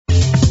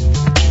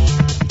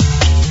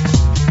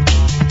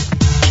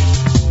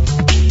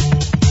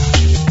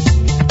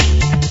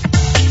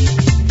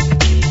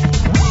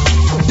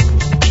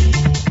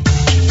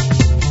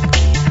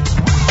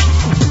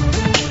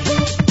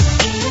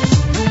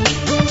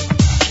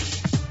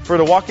For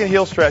the walk-in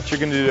heel stretch,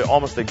 you're going to do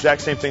almost the exact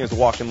same thing as the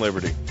walk-in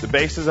liberty. The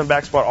bases and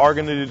back squat are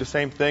going to do the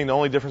same thing. The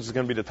only difference is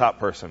going to be the top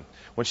person.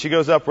 When she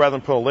goes up, rather than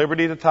put a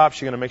liberty at the top,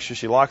 she's going to make sure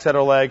she locks out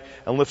her leg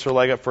and lifts her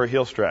leg up for a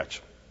heel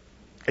stretch.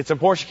 It's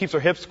important she keeps her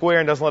hips square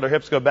and doesn't let her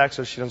hips go back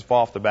so she doesn't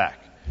fall off the back.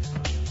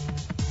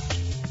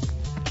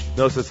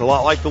 Notice it's a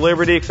lot like the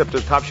liberty, except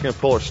at the top she's going to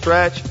pull her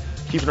stretch,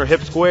 keeping her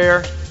hips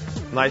square,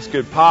 nice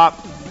good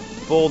pop,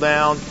 pull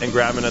down, and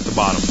grabbing at the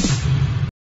bottom.